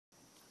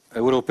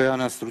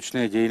Europeana,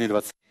 stručné dějiny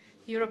 20.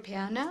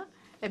 Europeana,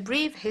 a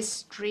brief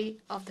history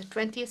of the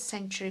 20th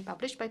century,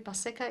 published by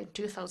Paseka in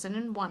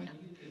 2001.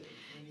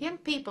 Young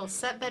people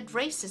said that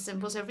racism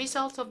was a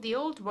result of the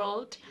old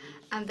world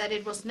and that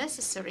it was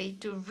necessary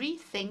to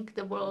rethink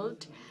the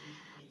world,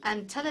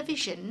 and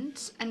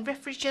televisions and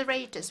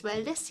refrigerators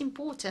were less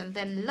important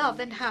than love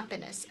and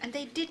happiness, and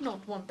they did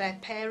not want their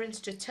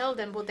parents to tell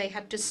them what they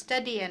had to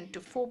study and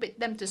to forbid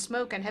them to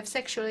smoke and have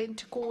sexual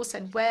intercourse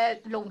and wear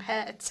long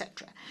hair,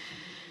 etc.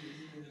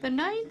 The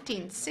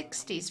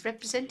 1960s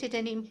represented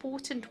an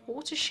important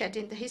watershed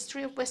in the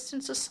history of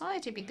Western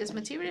society because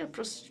material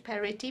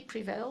prosperity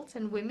prevailed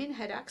and women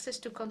had access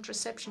to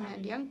contraception,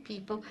 and young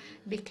people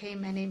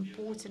became an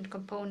important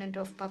component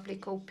of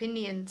public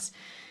opinions.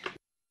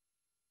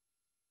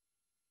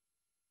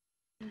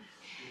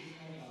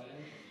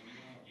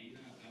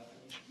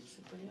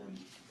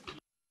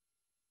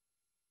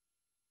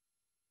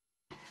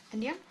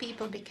 And young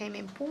people became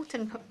an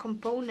important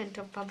component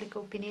of public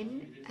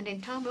opinion, and in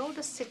time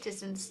older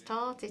citizens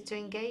started to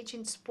engage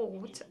in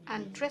sport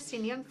and dress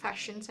in young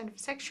fashions and have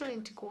sexual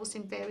intercourse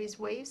in various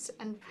ways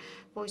and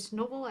voice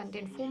novel and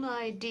informal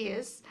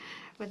ideas.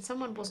 When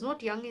someone was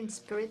not young in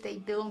spirit, they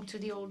belonged to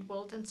the old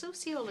world, and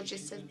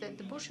sociologists said that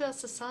the bourgeois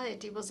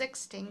society was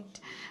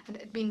extinct and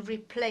had been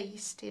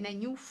replaced in a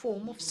new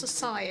form of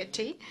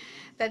society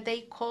that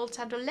they called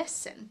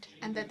adolescent,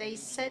 and that they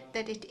said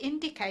that it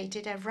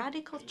indicated a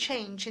radical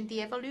change in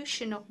the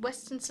evolution of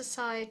Western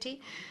society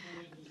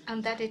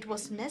and that it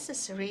was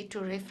necessary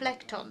to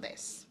reflect on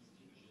this.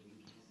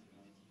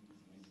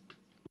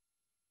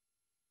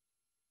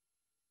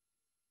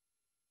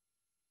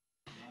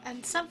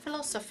 And some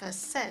philosophers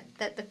said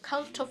that the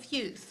cult of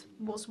youth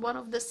was one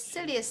of the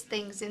silliest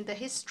things in the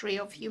history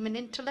of human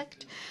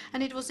intellect,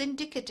 and it was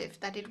indicative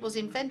that it was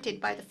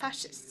invented by the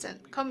fascists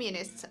and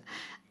communists,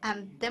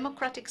 and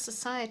democratic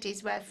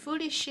societies were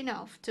foolish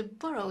enough to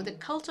borrow the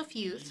cult of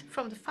youth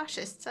from the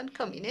fascists and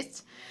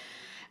communists.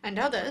 And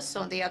others,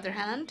 on the other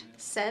hand,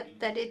 said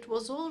that it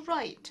was all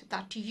right,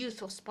 that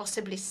youth was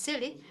possibly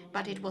silly,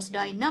 but it was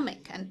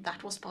dynamic, and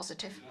that was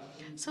positive.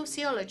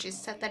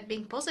 Sociologists said that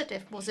being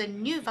positive was a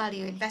new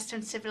value in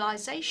Western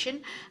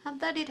civilization, and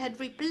that it had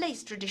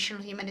replaced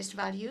traditional humanist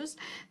values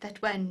that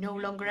were no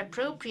longer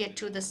appropriate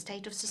to the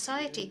state of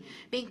society.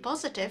 Being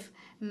positive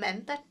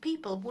meant that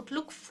people would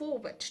look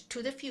forward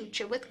to the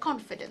future with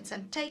confidence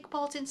and take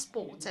part in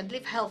sports and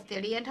live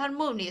healthily and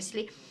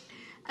harmoniously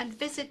and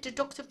visit the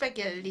doctor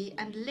regularly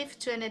and live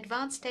to an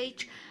advanced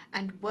age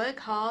and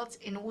work hard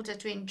in order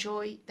to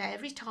enjoy their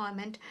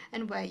retirement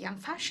and wear young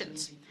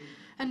fashions.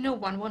 And no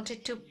one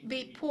wanted to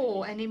be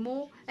poor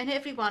anymore, and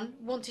everyone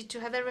wanted to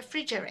have a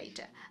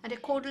refrigerator and a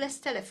cordless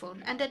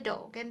telephone and a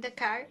dog and a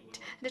cat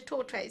and a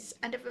tortoise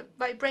and a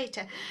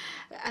vibrator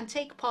and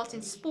take part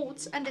in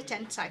sports and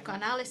attend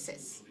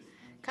psychoanalysis.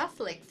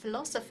 Catholic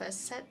philosophers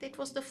said it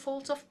was the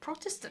fault of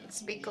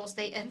Protestants because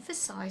they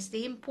emphasized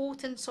the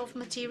importance of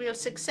material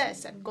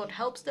success and God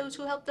helps those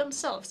who help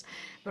themselves,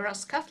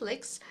 whereas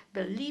Catholics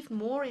believed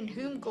more in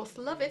whom God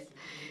loveth,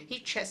 he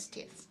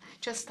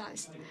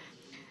chastised.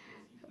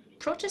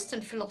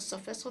 Protestant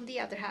philosophers, on the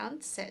other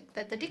hand, said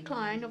that the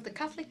decline of the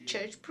Catholic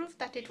Church proved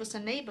that it was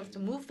unable to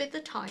move with the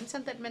times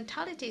and that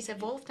mentalities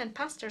evolved and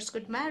pastors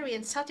could marry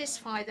and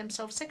satisfy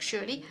themselves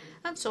sexually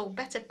and so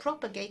better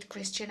propagate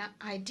Christian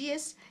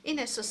ideas in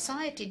a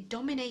society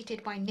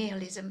dominated by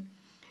nihilism.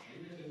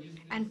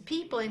 And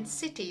people in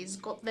cities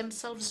got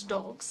themselves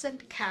dogs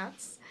and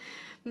cats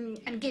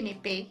and guinea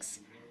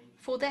pigs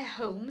for their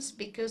homes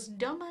because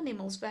dumb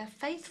animals were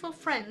faithful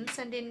friends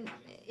and in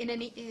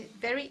a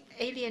very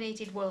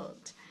alienated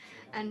world.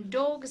 And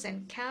dogs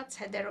and cats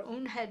had their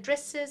own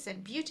hairdressers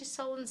and beauty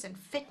salons and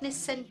fitness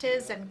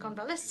centers and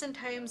convalescent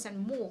homes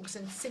and morgues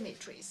and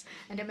cemeteries.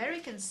 And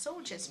American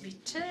soldiers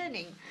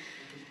returning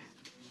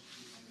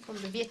from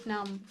the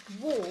Vietnam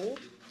War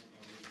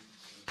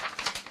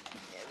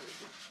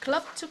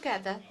clubbed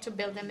together to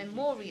build a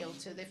memorial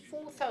to the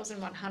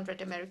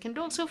 4,100 American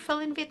dogs who fell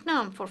in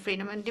Vietnam for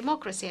freedom and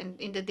democracy. And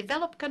in the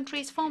developed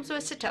countries, farms were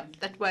set up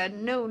that were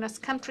known as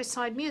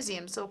countryside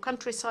museums or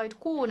countryside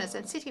corners,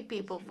 and city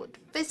people would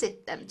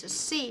visit them to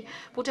see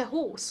what a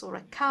horse or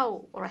a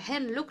cow or a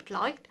hen looked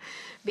like,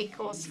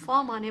 because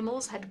farm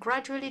animals had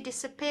gradually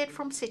disappeared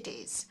from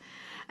cities.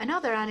 And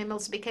other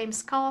animals became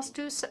scarce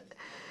too,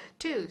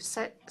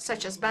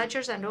 such as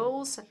badgers and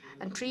owls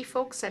and tree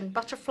frogs and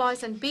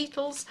butterflies and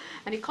beetles.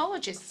 And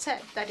ecologists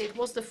said that it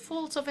was the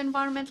fault of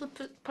environmental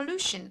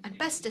pollution and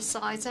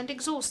pesticides and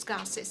exhaust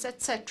gases,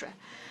 etc.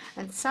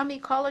 And some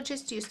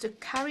ecologists used to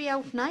carry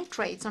out night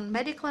raids on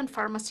medical and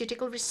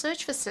pharmaceutical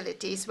research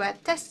facilities where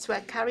tests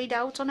were carried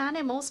out on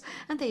animals,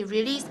 and they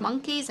released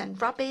monkeys and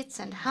rabbits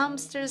and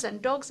hamsters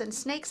and dogs and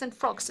snakes and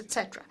frogs,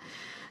 etc.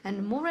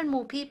 And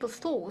more people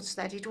thought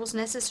that it was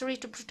necessary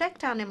to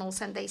protect animals,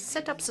 and they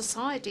set up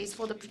societies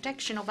for the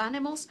protection of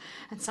animals,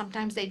 and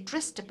sometimes they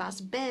dressed up as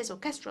bears or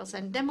kestrels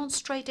and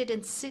demonstrated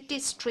in city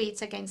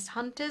streets against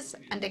hunters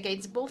and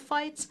against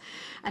bullfights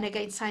and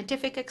against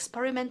scientific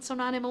experiments on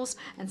animals,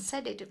 and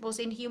said it was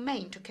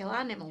inhumane to kill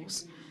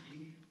animals.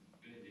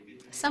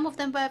 Some of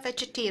them were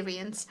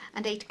vegetarians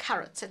and ate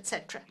carrots,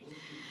 etc.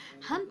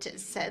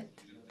 Hunters said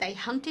they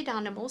hunted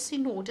animals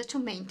in order to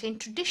maintain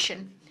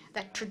tradition,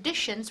 that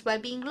traditions were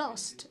being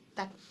lost,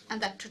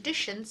 and that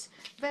traditions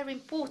were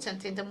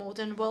important in the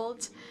modern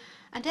world.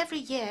 And every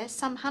year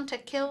some hunter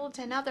killed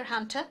another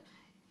hunter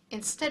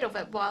instead of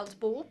a wild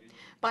boar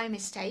by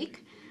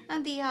mistake,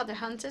 and the other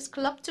hunters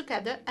clubbed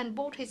together and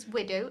bought his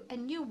widow a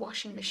new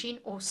washing machine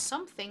or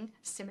something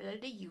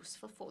similarly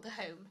useful for the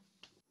home.